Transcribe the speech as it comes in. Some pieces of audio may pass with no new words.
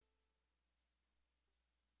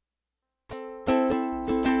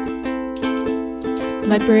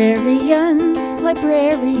Librarians,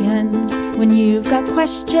 librarians, when you've got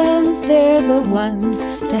questions, they're the ones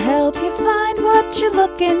to help you find what you're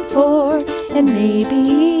looking for, and maybe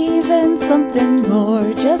even something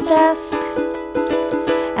more. Just ask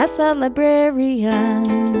the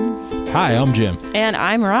librarians. Hi, I'm Jim. And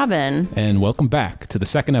I'm Robin. And welcome back to the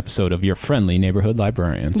second episode of Your Friendly Neighborhood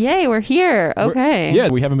Librarians. Yay, we're here. Okay.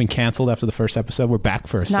 We haven't been canceled after the first episode. We're back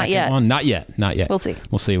for a second one. Not yet. We'll see.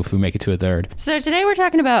 We'll see if we make it to a third. So today we're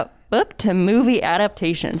talking about book to movie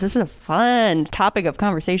adaptations. This is a fun topic of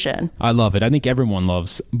conversation. I love it. I think everyone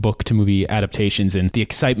loves book to movie adaptations and the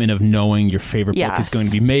excitement of knowing your favorite book is going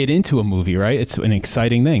to be made into a movie, right? It's an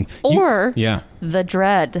exciting thing. Or the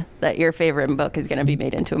dread that your favorite book is going to be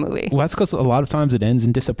made into a movie. Well, that's because a lot of times it ends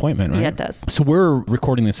in disappointment, right? Yeah, it does. So we're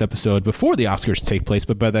recording this episode before the Oscars take place,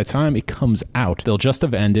 but by the time it comes out, they'll just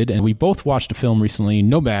have ended. And we both watched a film recently,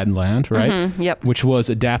 Nomadland, right? Mm-hmm, yep. Which was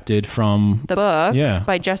adapted from the book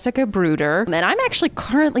by Jessica Bruder. And I'm actually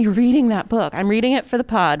currently reading that book. I'm reading it for the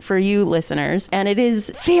pod, for you listeners. And it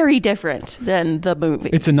is very different than the movie.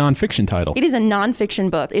 It's a nonfiction title. It is a nonfiction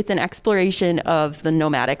book. It's an exploration of the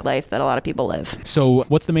nomadic life that a lot of people live. So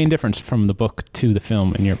what's the main difference from the book to the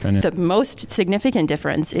film, in your opinion? The most significant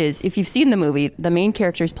difference is, if you've seen the movie, the main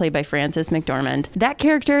character is played by Frances McDormand. That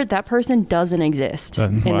character, that person doesn't exist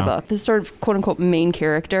in the book. This sort of quote-unquote main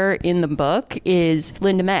character in the book is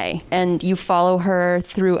Linda May. And you follow her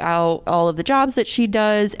throughout all of the jobs that she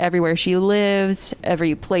does, everywhere she lives,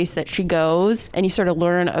 every place that she goes. And you sort of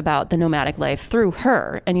learn about the nomadic life through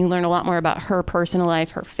her. And you learn a lot more about her personal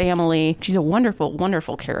life, her family. She's a wonderful,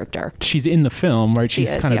 wonderful character. She's in the film, right?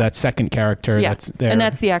 She's kind of that second character that's there. And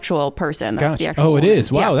that's the actual person. That's the actual woman. It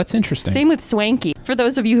is. Wow, yeah. That's interesting. Same with Swanky. For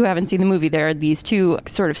those of you who haven't seen the movie, there are these two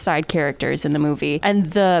sort of side characters in the movie.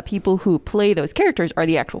 And the people who play those characters are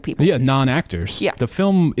the actual people. Yeah, non-actors. Yeah. The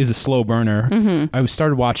film is a slow burner. Mm-hmm. I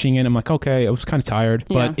started watching it. I'm like, okay, I was kind of tired.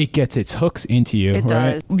 But it gets its hooks into you, it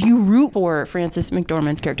right? Does. You root for Frances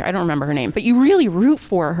McDormand's character. I don't remember her name. But you really root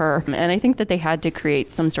for her. And I think that they had to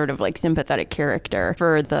create some sort of like sympathetic character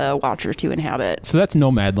for the watcher to inhabit. So that's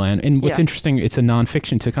Nomadland. And what's interesting, it's a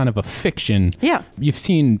nonfiction to kind of a fiction. Yeah. You've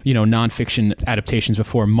seen, nonfiction adaptations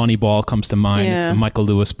before. Moneyball comes to mind. Yeah. It's the Michael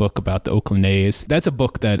Lewis book about the Oakland A's. That's a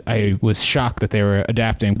book that I was shocked that they were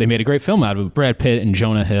adapting. They made a great film out of it. Brad Pitt and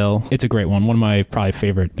Jonah Hill. It's a great one. One of my probably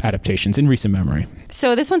favorite adaptations in recent memory.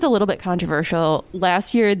 So this one's a little bit controversial.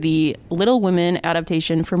 Last year, the Little Women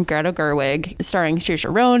adaptation from Greta Gerwig, starring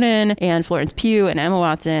Saoirse Ronan and Florence Pugh and Emma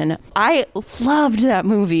Watson. I loved that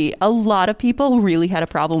movie. A lot of people really had a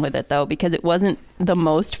problem with it, though, because it wasn't the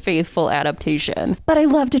most faithful adaptation. But I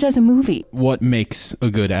loved it as a movie. What makes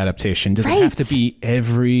a good adaptation? Does it have to be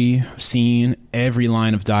every scene, every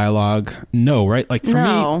line of dialogue? No, right? Like for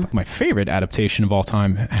me, my favorite adaptation of all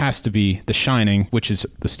time has to be The Shining, which is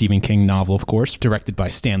the Stephen King novel, of course, directed by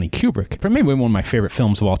Stanley Kubrick. For me, one of my favorite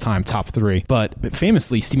films of all time, top 3. But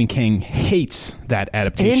famously, Stephen King hates that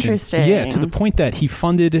adaptation. Interesting. Yeah, to the point that he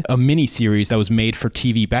funded a miniseries that was made for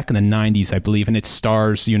TV back in the 90s, I believe, and it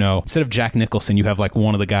stars, instead of Jack Nicholson, you have like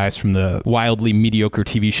one of the guys from the wildly mediocre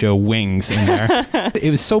TV show Wings in there.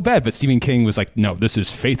 It was so bad, but Stephen King was like, no, this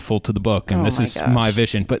is faithful to the book, and this is my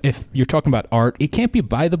vision. But if you're talking about art, it can't be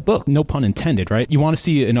by the book, no pun intended, right? You want to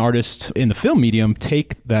see an artist in the film medium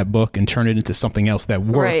take that book and turn it into something else that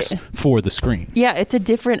works for the screen. Yeah, it's a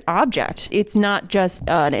different object. It's not just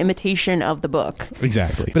an imitation of the book.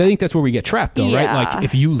 Exactly. But I think that's where we get trapped, though, right? Like,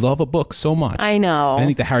 if you love a book so much. I know. I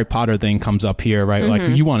think the Harry Potter thing comes up here, right? Mm-hmm.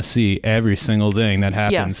 Like, you want to see every single thing that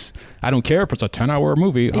happens. Yeah. I don't care if it's a 10-hour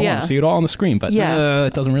movie. I want to see it all on the screen. But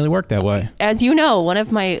it doesn't really work that way. As you know, one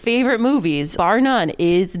of my favorite movies, bar none,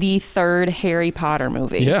 is the third Harry Potter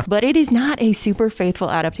movie. Yeah. But it is not a super faithful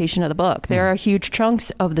adaptation of the book. There are huge chunks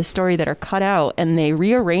of the story that are cut out, and they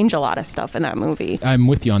rearrange a lot of stuff in that movie. I'm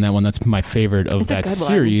with you on that one. That's my favorite of that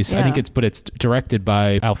series. Yeah. I think it's directed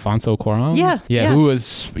by Alfonso Cuarón. Yeah. Who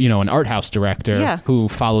was, an art house director who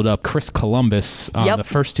followed up Chris Columbus on the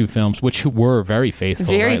first 2 films, which were very faithful.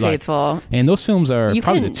 Very faithful. And those films are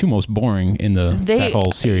probably the 2 most boring in that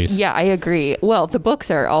whole series. Yeah, I agree. Well, the books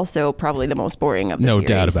are also probably the most boring of the series. No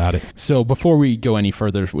doubt about it. So before we go any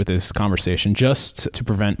further with this conversation, just to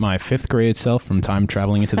prevent my 5th grade self from time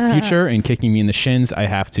traveling into the future and kicking me in the shins, I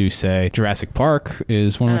have to say Jurassic Park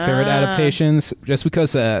is one of my favorite adaptations. Just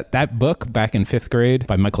because that book back in 5th grade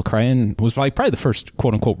by Michael Crichton was probably the first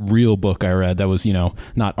quote-unquote real book I read that was,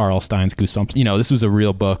 not R.L. Stein's Goosebumps. This was a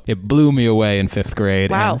real book. It blew me away. away in 5th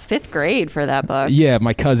grade. Wow, and 5th grade for that book. yeah,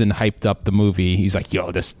 my cousin hyped up the movie. He's like,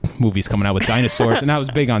 yo, this movie's coming out with dinosaurs. And I was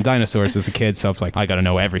big on dinosaurs as a kid, so I was like, I got to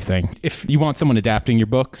know everything. If you want someone adapting your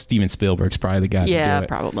book, Steven Spielberg's probably the guy to do it.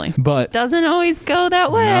 Probably. But doesn't always go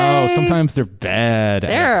that way. no, sometimes they're bad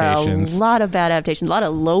adaptations. There are a lot of bad adaptations, a lot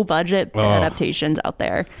of low-budget adaptations out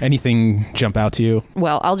there. Anything jump out to you?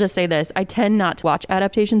 Well, I'll just say this. I tend not to watch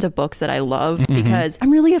adaptations of books that I love because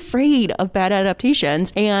I'm really afraid of bad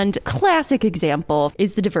adaptations. And classic example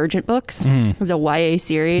is the Divergent books. It was a YA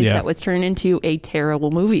series that was turned into a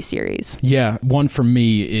terrible movie series. Yeah, one for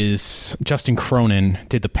me is Justin Cronin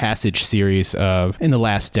did the Passage series of, in the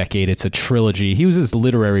last decade, it's a trilogy. He was his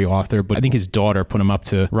literary author, but I think his daughter put him up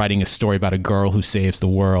to writing a story about a girl who saves the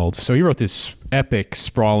world. So he wrote this epic,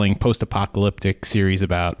 sprawling, post-apocalyptic series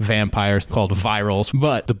about vampires called Virals,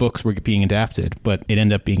 but the books were being adapted, but it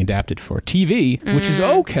ended up being adapted for TV, which is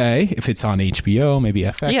okay if it's on HBO, maybe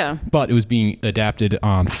FX, but it was being adapted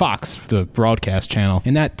on Fox, the broadcast channel,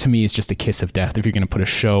 and that to me is just a kiss of death if you're going to put a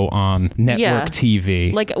show on network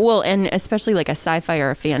TV. Like, well, and especially like a sci-fi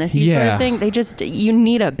or a fantasy sort of thing, you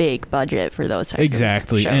need a big budget for those types of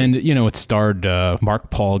shows. And, you know, it starred Mark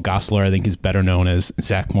Paul Gosselaar, I think is better known as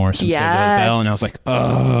Zach Morris from Save the Bell. And I was like,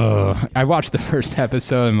 oh, I watched the first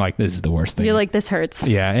episode and I'm like, this is the worst thing. You're like, this hurts.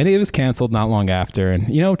 Yeah. And it was canceled not long after.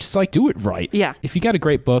 And, you know, just like do it right. Yeah. If you got a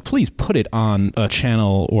great book, please put it on a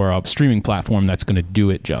channel or a streaming platform that's going to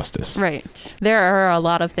do it justice. Right. There are a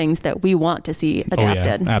lot of things that we want to see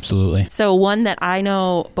adapted. Oh, yeah, absolutely. So one that I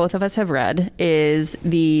know both of us have read is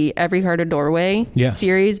the Every Heart a Doorway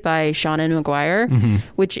series by Seanan McGuire,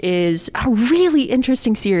 which is a really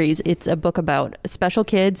interesting series. It's a book about special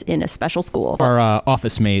kids in a special school. Our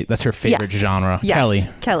office mate, that's her favorite genre. Yes.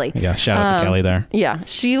 Kelly. Yeah, shout out to Kelly there. Yeah,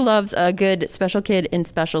 she loves a good special kid in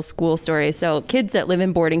special school story. So kids that live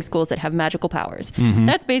in boarding schools that have magical powers.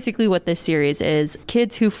 That's basically what this series is.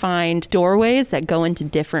 Kids who find doorways that go into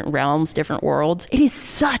different realms, different worlds. It is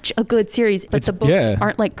such a good series, but the books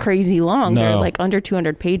aren't like crazy long. No. They're like under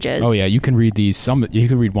 200 pages. Oh yeah, you can read these. You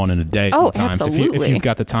can read one in a day sometimes. Absolutely. If you've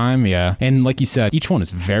got the time, and like you said, each one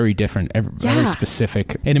is very different, very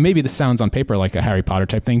specific. And maybe this sounds on paper like a Harry Potter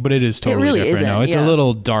type thing, but it is totally really different. Isn't. No, it's a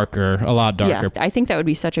little darker, a lot darker. Yeah, I think that would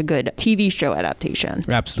be such a good TV show adaptation.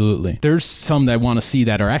 Absolutely. There's some that I want to see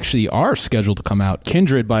that are scheduled to come out.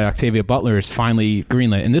 Kindred by Octavia Butler is finally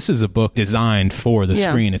greenlit, and this is a book designed for the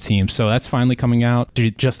screen, it seems. So that's finally coming out.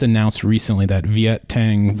 She just announced recently that Viet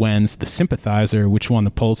Thanh Nguyen's The Sympathizer, which won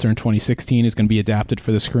the Pulitzer in 2016, is going to be adapted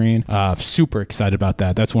for the screen. Super excited about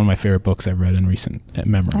that. That's one of my favorite books I've read in recent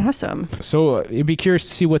memory. Awesome. So you'd be curious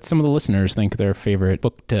to see what some of the listeners think their favorite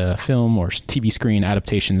book to film or TV screen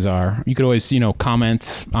adaptations are. You could always,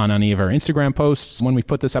 comment on any of our Instagram posts when we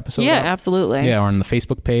put this episode up. Absolutely. Yeah, or on the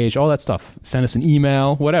Facebook page, all that stuff. Send us an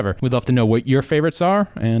email, whatever. We'd love to know what your favorites are,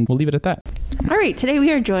 and we'll leave it at that. All right, today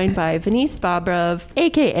we are joined by Venice Bobrov,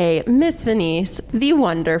 aka Miss Venice, the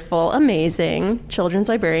wonderful, amazing children's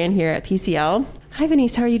librarian here at PCL. Hi,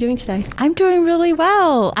 Venice. How are you doing today? I'm doing really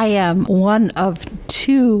well. I am one of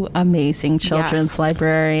two amazing children's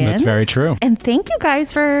librarians. That's very true. And thank you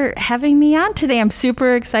guys for having me on today. I'm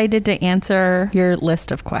super excited to answer your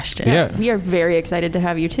list of questions. Yeah. We are very excited to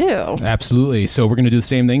have you too. Absolutely. So we're going to do the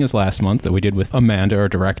same thing as last month that we did with Amanda, our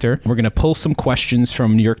director. We're going to pull some questions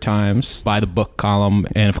from New York Times by the book column.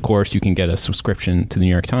 And of course, you can get a subscription to the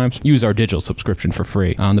New York Times. Use our digital subscription for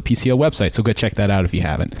free on the PCL website. So go check that out if you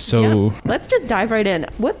haven't. So let's just dive right in.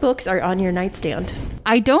 What books are on your nightstand?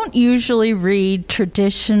 I don't usually read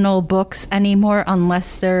traditional books anymore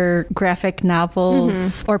unless they're graphic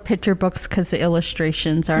novels or picture books because the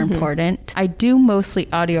illustrations are important. I do mostly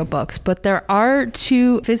audiobooks, but there are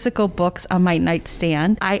two physical books on my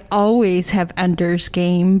nightstand. I always have Ender's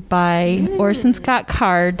Game by Orson Scott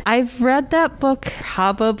Card. I've read that book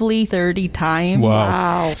probably 30 times.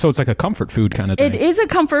 Wow. So it's like a comfort food kind of thing. It is a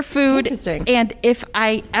comfort food. Interesting. And if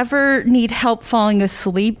I ever need help falling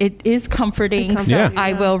asleep, it is comforting.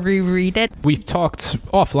 I will reread it. We've talked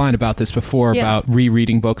offline about this before about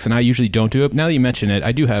rereading books, and I usually don't do it. Now that you mention it,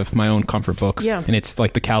 I do have my own comfort books, and it's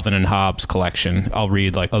like the Calvin and Hobbes collection. I'll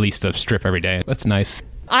read like at least a strip every day. That's nice.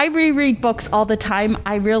 I reread books all the time.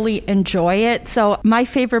 I really enjoy it. So my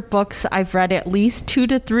favorite books I've read at least 2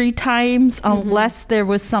 to 3 times, unless there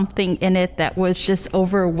was something in it that was just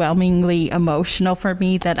overwhelmingly emotional for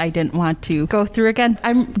me that I didn't want to go through again.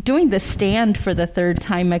 I'm doing The Stand for the 3rd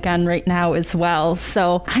time again right now as well.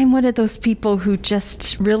 So I'm one of those people who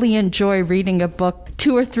just really enjoy reading a book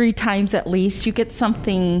 2 or 3 times at least. You get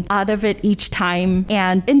something out of it each time.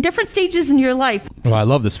 And in different stages in your life, Well, I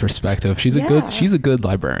love this perspective. She's a good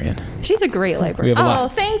librarian. She's a great librarian. We have a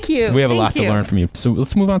lot. Thank you. We have a lot to learn from you. So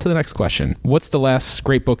let's move on to the next question. What's the last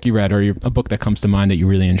great book you read, or a book that comes to mind that you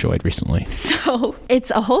really enjoyed recently? So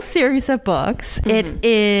it's a whole series of books. It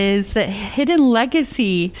is the Hidden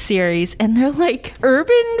Legacy series, and they're like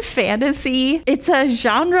urban fantasy. It's a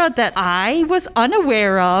genre that I was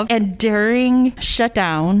unaware of, and during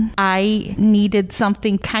shutdown, I needed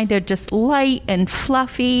something kind of just light and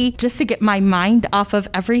fluffy just to get my mind off of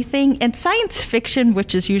everything. And science fiction,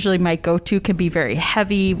 which is usually my go-to, can be very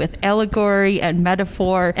heavy with allegory and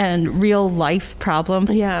metaphor and real life problem.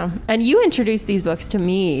 Yeah. And you introduced these books to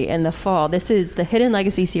me in the fall. This is the Hidden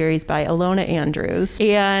Legacy series by Ilona Andrews.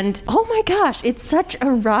 And oh my gosh, it's such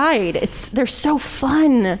a ride. They're so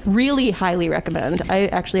fun. Really highly recommend. I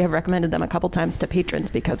actually have recommended them a couple times to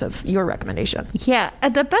patrons because of your recommendation. Yeah.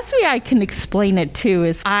 The best way I can explain it too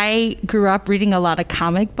is I grew up reading a lot of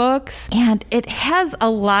comic books, and it has a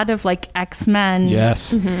lot of like X-Men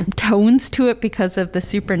tones to it because of the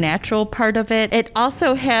supernatural part of it. It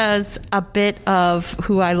also has a bit of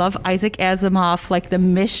who I love, Isaac Asimov, like the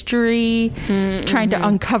mystery, trying to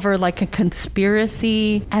uncover like a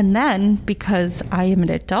conspiracy. And then because I am an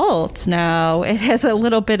adult now, it has a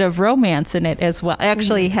little bit of romance in it as well. It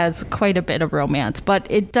actually has quite a bit of romance, but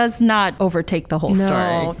it does not overtake the whole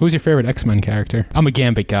story. Who's your favorite X-Men character? I'm a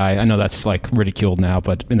Gambit guy. I know that's like ridiculed now,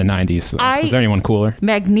 but in the 90s, was there anyone cooler?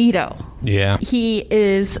 Magneto. Yeah. He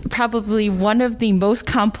is probably one of the most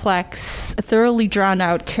complex, thoroughly drawn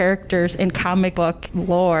out characters in comic book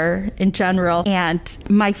lore in general. And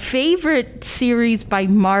my favorite series by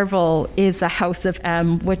Marvel is The House of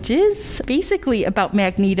M, which is basically about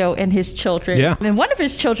Magneto and his children. Yeah. And one of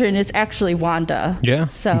his children is actually Wanda. Yeah.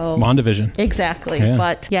 So WandaVision. Exactly. Yeah.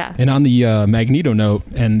 But yeah. And on the Magneto note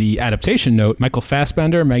and the adaptation note, Michael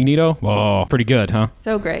Fassbender, Magneto. Oh, pretty good, huh?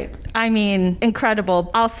 So great. I mean,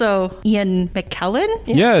 incredible. Also, Ian McKellen.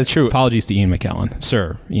 Yeah, true. Apologies to Ian McKellen.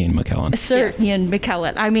 Sir Ian McKellen. Sir Ian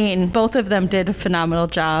McKellen. I mean, both of them did a phenomenal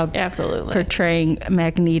job. Absolutely. Portraying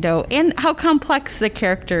Magneto and how complex the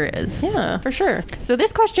character is. Yeah, for sure. So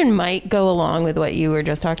this question might go along with what you were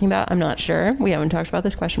just talking about. I'm not sure. We haven't talked about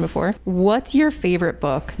this question before. What's your favorite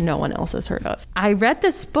book no one else has heard of? I read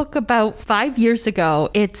this book about 5 years ago.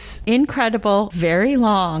 It's incredible, very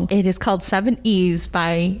long. It is called 7 Eves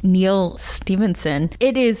by Neil Stevenson.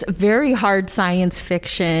 It is very hard science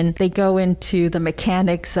fiction. They go into the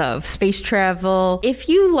mechanics of space travel. If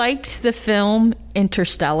you liked the film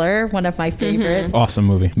Interstellar, one of my favorites. Awesome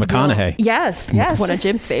movie. McConaughey. Yes. One of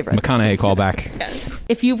Jim's favorites. McConaughey callback. Yes.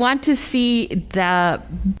 If you want to see the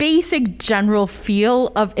basic general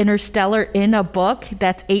feel of Interstellar in a book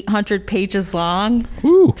that's 800 pages long,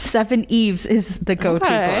 7 Eves is the go-to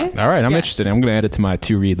book. All right, I'm interested. I'm going to add it to my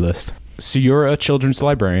to-read list. So you're a children's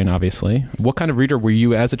librarian, obviously. What kind of reader were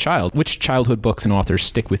you as a child? Which childhood books and authors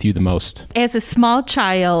stick with you the most? As a small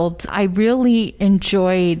child, I really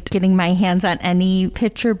enjoyed getting my hands on any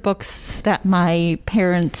picture books that my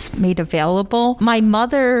parents made available. My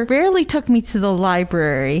mother rarely took me to the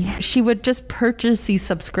library. She would just purchase these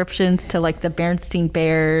subscriptions to like the Berenstain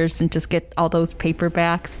Bears and just get all those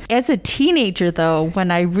paperbacks. As a teenager, though,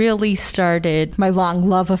 when I really started my long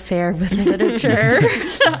love affair with literature,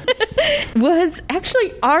 was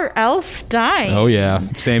actually R.L. Stine. Oh, yeah.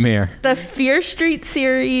 Same here. The Fear Street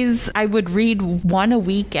series, I would read one a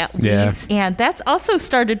week at least. And that's also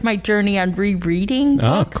started my journey on rereading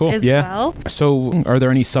books as well. So are there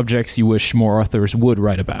any subjects you wish more authors would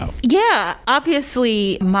write about? Yeah,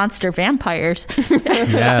 obviously monster vampires.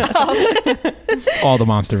 Yes. All the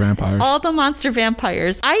monster vampires. All the monster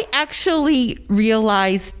vampires. I actually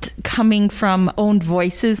realized coming from Own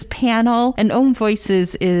Voices panel, and Own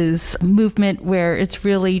Voices is a movement where it's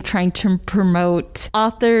really trying to promote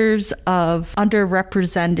authors of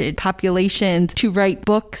underrepresented populations to write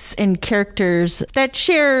books and characters that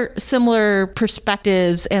share similar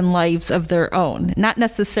perspectives and lives of their own, not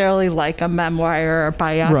necessarily like a memoir or a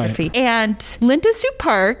biography. Right. And Linda Sue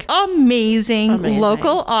Park, amazing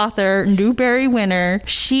local author, Newbery winner,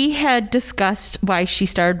 she had discussed why she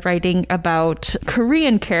started writing about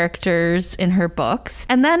Korean characters in her books.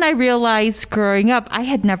 And then I realized growing up, I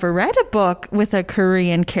had never read a book with a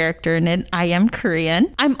Korean character in it. I am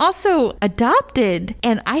Korean. I'm also adopted,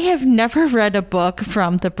 and I have never read a book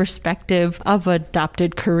from the perspective of an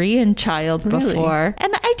adopted Korean child before.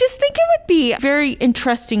 And I just think it would be very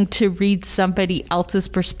interesting to read somebody else's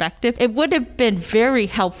perspective. It would have been very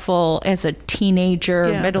helpful as a teenager,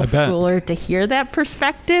 middle schooler, to hear that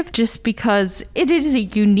perspective, just because it is a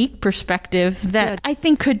unique perspective that I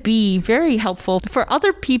think could could be very helpful for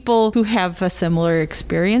other people who have a similar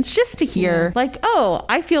experience, just to hear like, oh,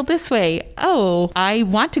 I feel this way. Oh, I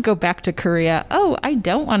want to go back to Korea. Oh, I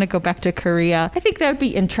don't want to go back to Korea. I think that would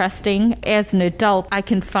be interesting. As an adult, I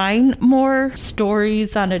can find more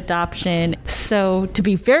stories on adoption. So to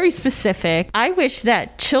be very specific, I wish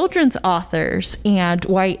that children's authors and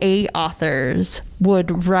YA authors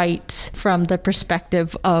would write from the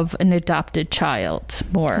perspective of an adopted child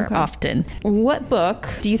more often. What book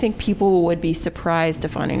do you think people would be surprised to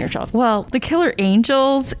find on your shelf? Well, The Killer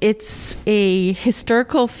Angels, it's a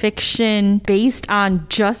historical fiction based on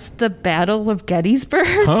just the Battle of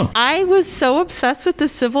Gettysburg. Huh. I was so obsessed with the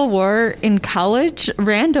Civil War in college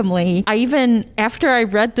randomly. After I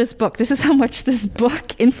read this book, this is how much this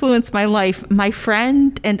book influenced my life. My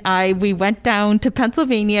friend and I, we went down to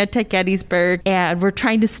Pennsylvania to Gettysburg, and we're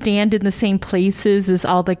trying to stand in the same places as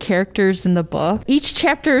all the characters in the book. Each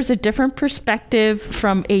chapter is a different perspective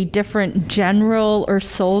from a different general or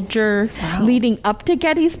soldier leading up to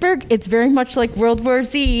Gettysburg. It's very much like World War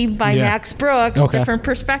Z by Max Brooks, different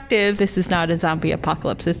perspectives. This is not a zombie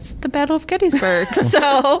apocalypse. It's the Battle of Gettysburg.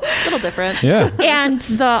 So a little different. Yeah. And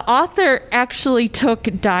the author actually took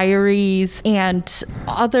diaries and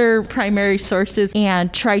other primary sources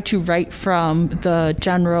and tried to write from the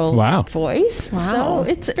general's voice. So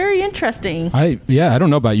it's very interesting. I don't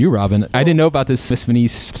know about you, Robin. I didn't know about this Miss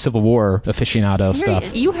Venice Civil War aficionado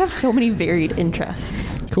stuff. You have so many varied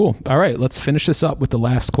interests. Cool. All right, let's finish this up with the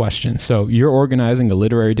last question. So you're organizing a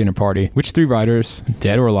literary dinner party. Which 3 writers,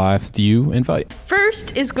 dead or alive, do you invite?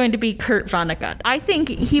 First is going to be Kurt Vonnegut. I think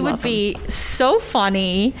he would be so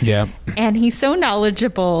funny. Yeah. And he's so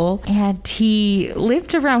knowledgeable. And he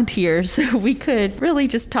lived around here, so we could really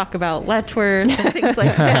just talk about Letchworth and things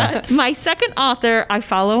like that. My second author I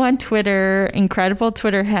follow on Twitter, incredible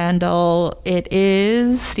Twitter handle. It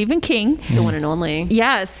is Stephen King. The one and only.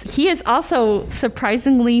 Yes. He is also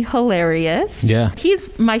surprisingly hilarious. Yeah. He's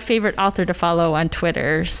my favorite author to follow on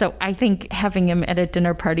Twitter. So I think having him at a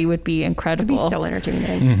dinner party would be incredible. It'd be so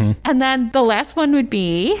entertaining. And then the last one would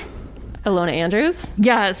be Ilona Andrews?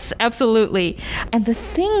 Yes, absolutely. And the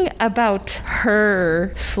thing about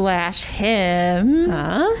her/him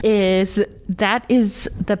is that is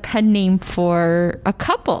the pen name for a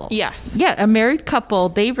couple. Yes. Yeah, a married couple.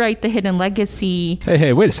 They write The Hidden Legacy.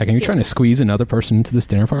 Hey, wait a second. You're trying to squeeze another person into this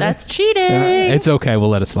dinner party? That's cheating. It's okay. We'll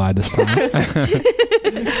let it slide this time.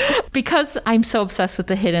 Because I'm so obsessed with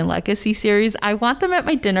the Hidden Legacy series, I want them at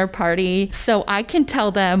my dinner party so I can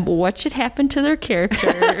tell them what should happen to their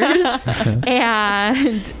characters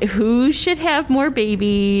and who should have more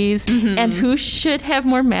babies and who should have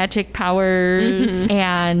more magic powers.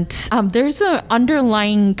 And there's an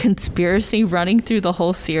underlying conspiracy running through the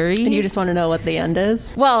whole series. And you just want to know what the end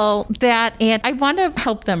is? Well, that, and I want to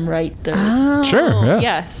help them write their... Sure, yeah.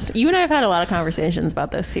 Yes. You and I have had a lot of conversations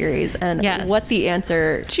about this series and what the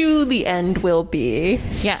answer to the end will be.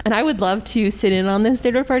 Yeah. And I would love to sit in on this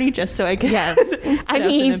dinner party just so I could... Yes. I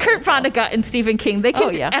mean, Kurt Vonnegut and Stephen King, they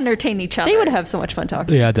could entertain each other. They would have so much fun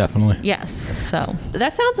talking. Yeah, definitely. Yes. So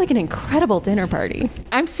that sounds like an incredible dinner party.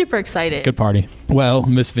 I'm super excited. Good party. Well,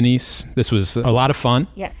 Miss Venice, this was a lot of fun.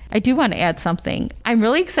 Yeah. I do want to add something. I'm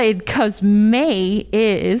really excited because May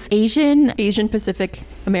is Asian Pacific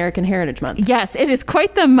American Heritage Month. Yes, it is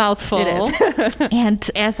quite the mouthful. It is.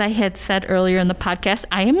 And as I had said earlier in the podcast,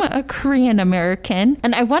 I am a Korean American,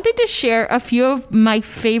 and I wanted to share a few of my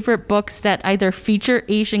favorite books that either feature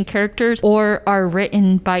Asian characters or are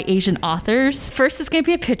written by Asian authors. First is going to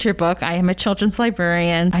be a picture book. I am a children's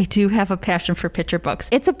librarian. I do have a passion for picture books.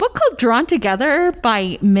 It's a book called Drawn Together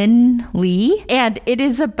by Min Lee, and it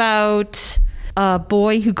is about a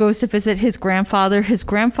boy who goes to visit his grandfather. His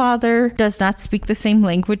grandfather does not speak the same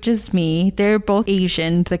language as me. They're both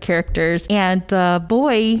Asian, the characters. And the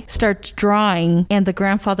boy starts drawing, and the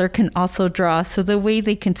grandfather can also draw. So the way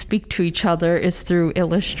they can speak to each other is through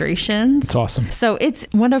illustrations. It's awesome. So it's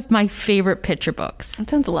one of my favorite picture books. That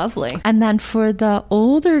sounds lovely. And then for the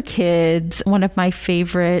older kids, one of my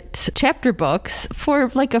favorite chapter books for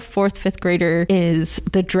like a 4th, 5th grader is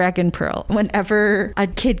The Dragon Pearl. Whenever a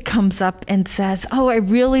kid comes up and says, oh, I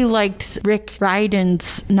really liked Rick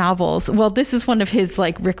Riordan's novels. Well, this is one of his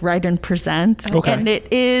like Rick Riordan Presents. Okay. And it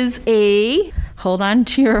is a Hold on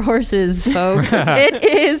to your horses, folks. It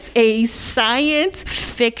is a science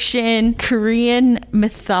fiction Korean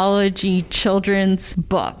mythology children's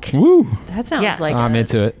book. Woo! That sounds like I'm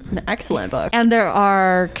into it. An excellent book. And there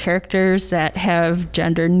are characters that have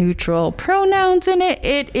gender neutral pronouns in it.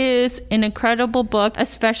 It is an incredible book,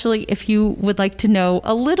 especially if you would like to know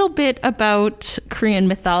a little bit about Korean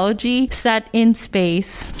mythology set in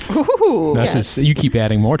space. Ooh. You keep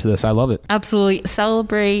adding more to this. I love it. Absolutely.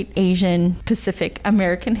 Celebrate Asian Pacific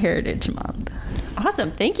American Heritage Month. Awesome.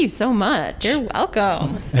 Thank you so much. You're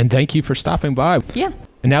welcome. And thank you for stopping by. Yeah.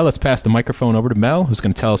 And now let's pass the microphone over to Mel, who's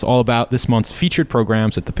going to tell us all about this month's featured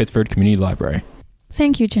programs at the Pittsford Community Library.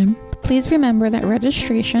 Thank you, Jim. Please remember that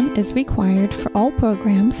registration is required for all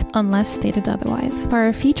programs unless stated otherwise. For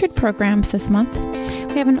our featured programs this month,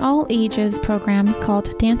 we have an all-ages program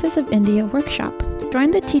called Dances of India Workshop.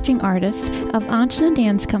 Join the teaching artist of Anjana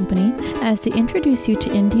Dance Company as they introduce you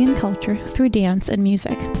to Indian culture through dance and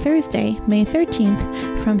music. Thursday, May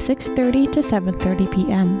 13th from 6:30 to 7:30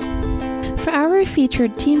 p.m. For our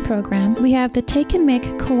featured teen program, we have the Take and Make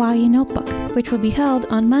Kawaii Notebook, which will be held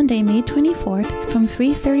on Monday, May 24th from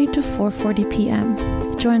 3:30 to 4:40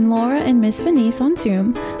 p.m. Join Laura and Miss Venice on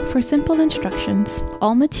Zoom for simple instructions.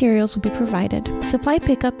 All materials will be provided. Supply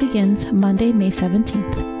pickup begins Monday, May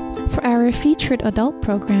 17th. For our featured adult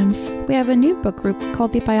programs, we have a new book group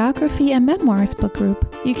called the Biography and Memoirs Book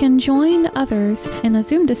Group. You can join others in a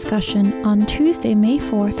Zoom discussion on Tuesday, May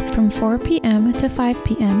 4th from 4 p.m. to 5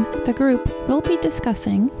 p.m. The group will be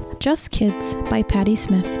discussing Just Kids by Patti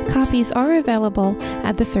Smith. Copies are available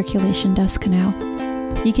at the circulation desk now.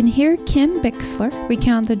 You can hear Kim Bixler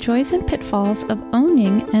recount the joys and pitfalls of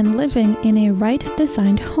owning and living in a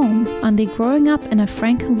Wright-designed home on the Growing Up in a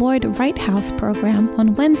Frank Lloyd Wright House program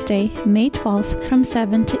on Wednesday, May 12th from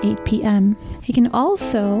 7 to 8 p.m. You can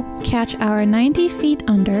also catch our 90 Feet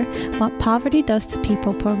Under What Poverty Does to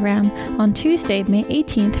People program on Tuesday, May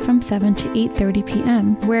 18th from 7 to 8:30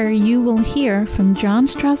 p.m., where you will hear from John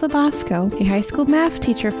Strazabasco, a high school math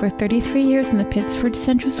teacher for 33 years in the Pittsford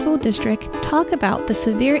Central School District, talk about the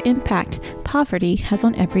severe impact poverty has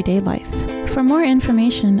on everyday life. For more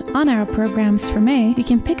information on our programs for May, you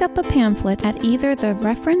can pick up a pamphlet at either the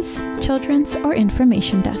reference, children's, or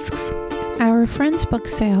information desks. Our Friends Book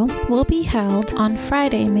Sale will be held on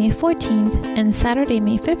Friday, May 14th and Saturday,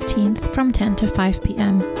 May 15th from 10 to 5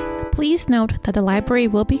 p.m. Please note that the library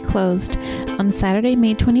will be closed on Saturday,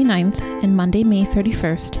 May 29th and Monday, May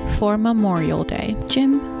 31st for Memorial Day.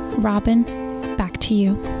 Jim, Robin, back to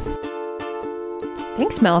you.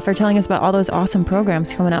 Thanks, Mel, for telling us about all those awesome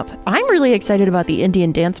programs coming up. I'm really excited about the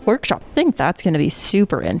Indian Dance Workshop. I think that's going to be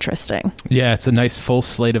super interesting. Yeah, it's a nice full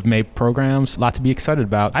slate of May programs. A lot to be excited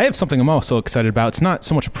about. I have something I'm also excited about. It's not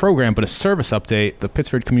so much a program, but a service update. The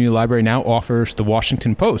Pittsford Community Library now offers the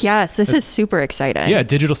Washington Post. Yes, this is super exciting. Yeah,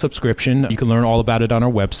 digital subscription. You can learn all about it on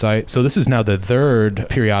our website. So this is now the third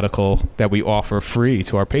periodical that we offer free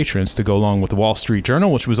to our patrons to go along with the Wall Street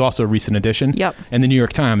Journal, which was also a recent addition. Yep. And the New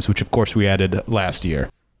York Times, which of course we added last year.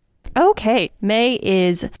 Okay, May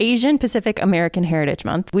is Asian Pacific American Heritage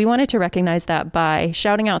Month. We wanted to recognize that by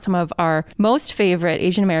shouting out some of our most favorite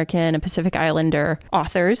Asian American and Pacific Islander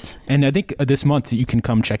authors. And I think this month you can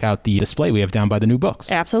come check out the display we have down by the new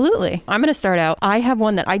books. Absolutely. I'm going to start out. I have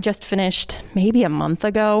one that I just finished maybe a month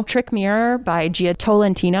ago, Trick Mirror by Gia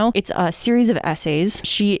Tolentino. It's a series of essays.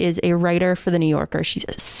 She is a writer for The New Yorker. She's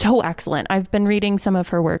so excellent. I've been reading some of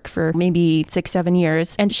her work for maybe 6-7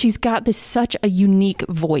 years, and she's got this such a unique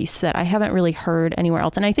voice that I haven't really heard anywhere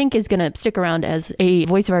else, and I think is going to stick around as a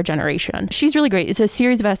voice of our generation. She's really great. It's a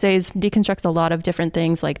series of essays, deconstructs a lot of different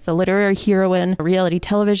things like the literary heroine, reality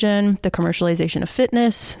television, the commercialization of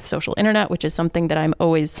fitness, social internet, which is something that I'm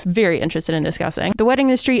always very interested in discussing, the wedding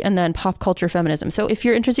industry, and then pop culture feminism. So if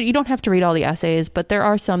you're interested, you don't have to read all the essays, but there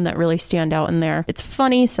are some that really stand out in there. It's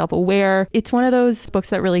funny, self-aware. It's one of those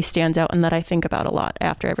books that really stands out and that I think about a lot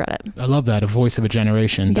after I've read it. I love that, A Voice of a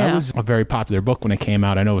Generation. Yeah. That was a very popular book when it came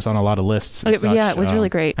out. I know it was on a lot of lists and such. Yeah, it was really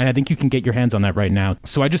great. And I think you can get your hands on that right now.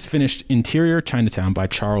 So I just finished Interior Chinatown by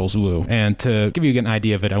Charles Wu. And to give you an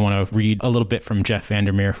idea of it, I want to read a little bit from Jeff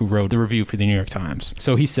Vandermeer, who wrote the review for the New York Times.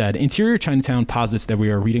 So he said, Interior Chinatown posits that we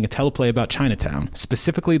are reading a teleplay about Chinatown,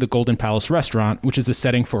 specifically the Golden Palace restaurant, which is the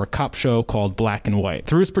setting for a cop show called Black and White.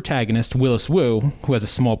 Through his protagonist, Willis Wu, who has a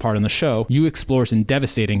small part in the show, Wu explores in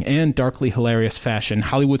devastating and darkly hilarious fashion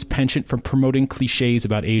Hollywood's penchant for promoting cliches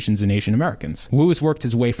about Asians and Asian Americans. Wu has worked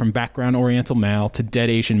his way from from background Oriental male to dead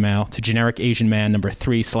Asian male to generic Asian man number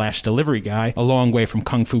 3/delivery guy, a long way from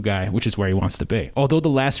Kung Fu guy, which is where he wants to be. Although the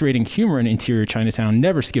lacerating humor in Interior Chinatown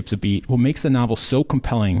never skips a beat, what makes the novel so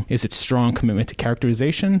compelling is its strong commitment to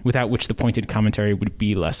characterization, without which the pointed commentary would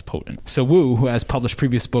be less potent. So Wu, who has published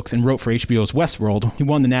previous books and wrote for HBO's Westworld, he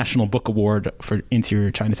won the National Book Award for Interior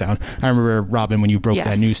Chinatown. I remember, Robin, when you broke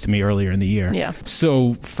that news to me earlier in the year. Yeah.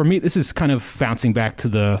 So for me, this is kind of bouncing back to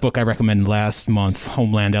the book I recommended last month,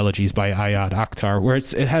 Homeland Elegies by Ayad Akhtar, where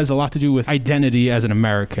it has a lot to do with identity as an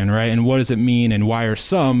American, right? And what does it mean, and why are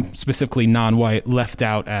some, specifically non-white, left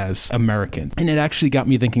out as American? And it actually got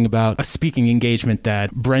me thinking about a speaking engagement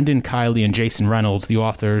that Brendan Kiley and Jason Reynolds, the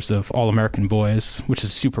authors of All American Boys, which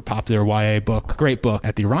is a super popular YA book, great book,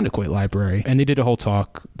 at the Irondequoit Library. And they did a whole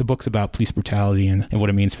talk. The book's about police brutality and what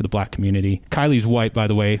it means for the black community. Kiley's white, by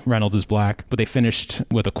the way. Reynolds is black. But they finished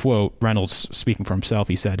with a quote, Reynolds speaking for himself.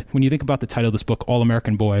 He said, "When you think about the title of this book, All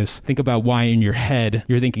American Boys, think about why in your head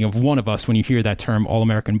you're thinking of one of us when you hear that term, All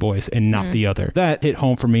American Boys, and not the other." That hit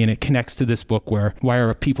home for me, and it connects to this book where why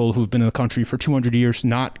are people who've been in the country for 200 years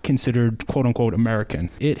not considered quote unquote American?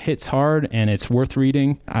 It hits hard and it's worth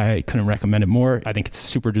reading. I couldn't recommend it more. I think it's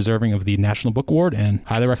super deserving of the National Book Award and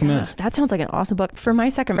highly recommend. Yeah, that sounds like an awesome book. For my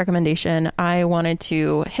second recommendation, I wanted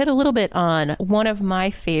to hit a little bit on one of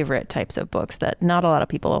my favorite types of books that not a lot of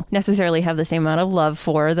people necessarily have the same amount of love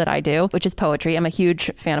for that I do, which is poetry. I'm a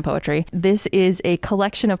huge fan of poetry. This is a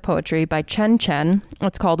collection of poetry by Chen Chen.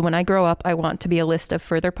 It's called When I Grow Up, I Want to Be a List of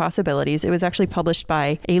Further Possibilities. It was actually published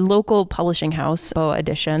by a local publishing house, Boa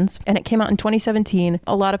Editions, and it came out in 2017.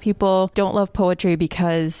 A lot of people don't love poetry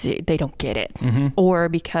because they don't get it, or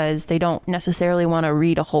because they don't necessarily want to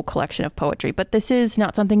read a whole collection of poetry. But this is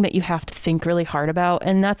not something that you have to think really hard about.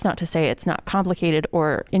 And that's not to say it's not complicated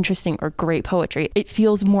or interesting or great poetry. It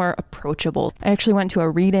feels more approachable. I actually went to a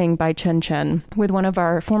reading by Chen Chen with one of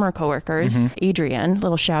our former coworkers, Adrienne,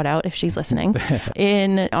 little shout out if she's listening,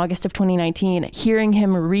 in August of 2019. Hearing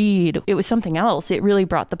him read, it was something else. It really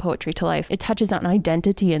brought the poetry to life. It touches on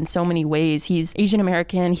identity in so many ways. He's Asian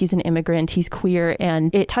American, he's an immigrant, he's queer,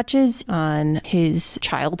 and it touches on his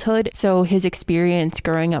childhood. So his experience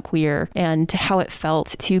growing up queer and how it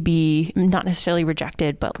felt to be not necessarily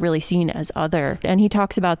rejected, but really seen as other. And he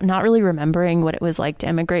talks about not really remembering what it was like to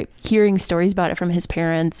immigrate, hearing stories about it from his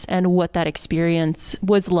parents and what that experience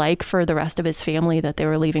was like for the rest of his family that they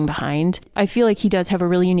were leaving behind. I feel like he does have a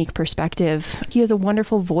really unique perspective. He has a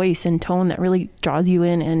wonderful voice and tone that really draws you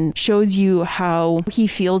in and shows you how he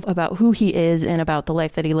feels about who he is and about the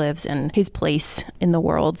life that he lives and his place in the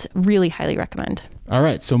world. Really highly recommend. All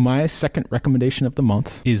right, so my second recommendation of the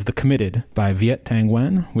month is The Committed by Viet Thanh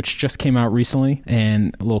Nguyen, which just came out recently.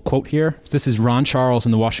 And a little quote here. This is Ron Charles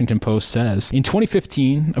in the Washington Post says, "In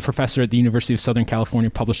 2015, a professor at the University of Southern California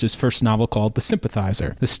published his first novel called The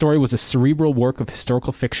Sympathizer. The story was a cerebral work of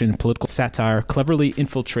historical fiction and political satire cleverly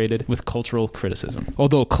infiltrated with cultural criticism.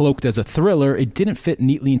 Although cloaked as a thriller, it didn't fit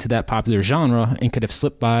neatly into that popular genre and could have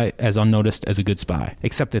slipped by as unnoticed as A Good Spy.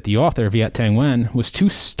 Except that the author, Viet Thanh Nguyen, was too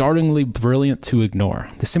startlingly brilliant to ignore.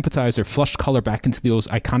 The Sympathizer flushed color back into those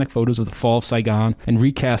iconic photos of the fall of Saigon and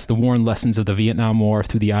recast the worn lessons of the Vietnam War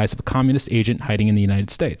through the eyes of a communist agent hiding in the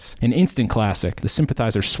United States. An instant classic, The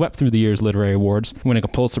Sympathizer swept through the year's literary awards, winning a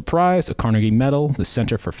Pulitzer Prize, a Carnegie Medal, the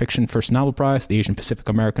Center for Fiction First Novel Prize, the Asian Pacific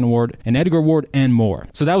American Award, an Edgar Award, and more."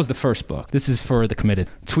 So that was the first book. This is for The Committed.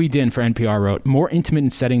 Thuy Dinh for NPR wrote, "More intimate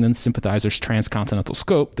in setting than Sympathizer's transcontinental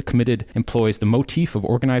scope, The Committed employs the motif of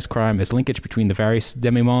organized crime as linkage between the various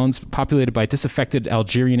demi-mondes populated by disaffected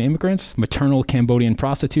Algerian immigrants, maternal Cambodian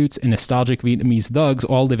prostitutes, and nostalgic Vietnamese thugs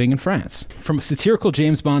all living in France. From a satirical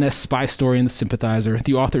James Bond-esque spy story in The Sympathizer,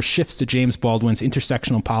 the author shifts to James Baldwin's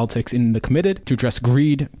intersectional politics in The Committed to address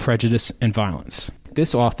greed, prejudice, and violence."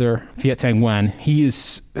 This author, Viet Thanh Nguyen, he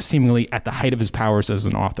is seemingly at the height of his powers as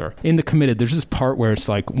an author. In The Committed, there's this part where it's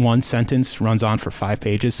like one sentence runs on for 5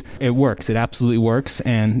 pages. It works. It absolutely works.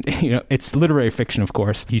 And, it's literary fiction, of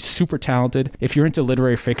course. He's super talented. If you're into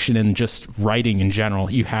literary fiction and just writing in general,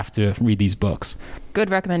 you have to read these books. Good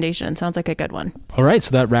recommendation. Sounds like a good one. All right,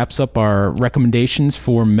 so that wraps up our recommendations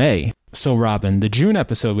for May. So, Robin, the June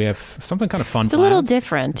episode, we have something kind of fun. It's a little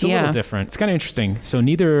different. It's a little different. It's kind of interesting. So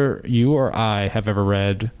neither you or I have ever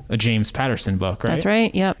read a James Patterson book, right? That's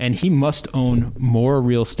right. Yep. And he must own more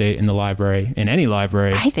real estate in the library, in any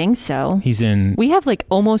library. I think so. We have like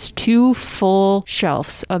almost 2 full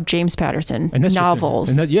shelves of James Patterson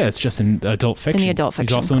novels. It's just in adult fiction. In the adult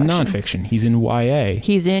fiction. He's also in nonfiction. He's in YA.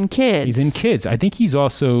 He's in kids. I think he's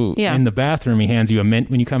also in the bathroom. He hands you a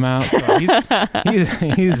mint when you come out. So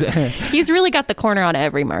he's He's really got the corner on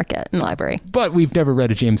every market and library. But we've never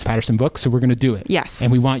read a James Patterson book, so we're going to do it. Yes.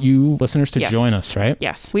 And we want you listeners to join us, right?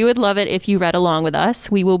 Yes. We would love it if you read along with us.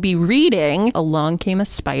 We will be reading Along Came a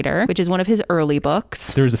Spider, which is one of his early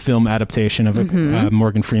books. There's a film adaptation of it,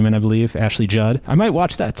 Morgan Freeman, I believe, Ashley Judd. I might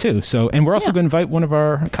watch that too. So, and we're also going to invite one of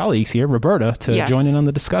our colleagues here, Roberta, to join in on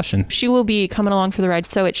the discussion. She will be coming along for the ride,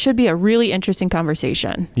 so it should be a really interesting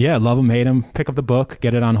conversation. Yeah, love him, hate him, pick up the book,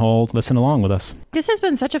 get it on hold, listen along with us. This has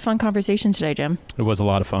been such a fun conversation today, Jim. It was a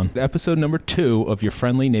lot of fun. Episode number 2 of Your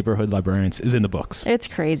Friendly Neighborhood Librarians is in the books. It's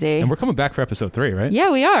crazy. And we're coming back for episode 3, right?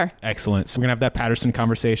 Yeah, we are. Excellent. So we're going to have that Patterson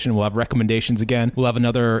conversation. We'll have recommendations again. We'll have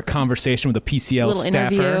another conversation with a PCL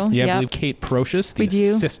staffer. Interview. Yeah, I believe Kate Procius, the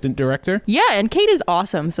assistant director. Yeah, and Kate is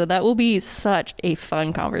awesome. So that will be such a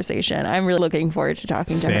fun conversation. I'm really looking forward to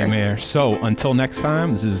talking to her. Same here. So until next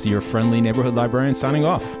time, this is Your Friendly Neighborhood Librarian signing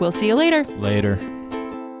off. We'll see you later. Later.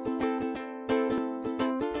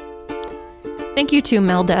 Thank you to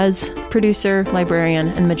Mel Dez, producer, librarian,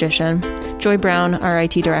 and magician. Joy Brown, our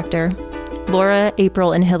IT director. Laura,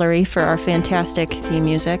 April, and Hillary for our fantastic theme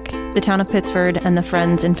music. The Town of Pittsford and the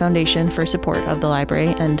Friends and Foundation for support of the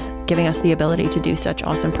library and giving us the ability to do such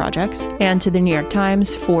awesome projects. And to the New York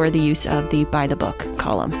Times for the use of the By the Book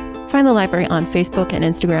column. Find the library on Facebook and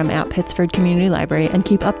Instagram at Pittsford Community Library and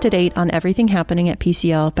keep up to date on everything happening at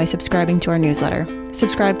PCL by subscribing to our newsletter.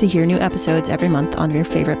 Subscribe to hear new episodes every month on your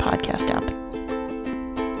favorite podcast app.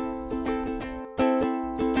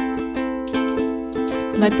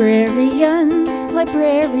 Librarians,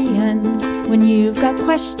 librarians, when you've got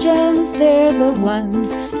questions, they're the ones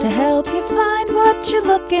to help you find what you're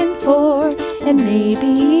looking for, and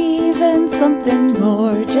maybe even something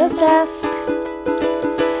more. Just ask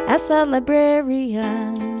the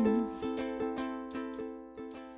librarian.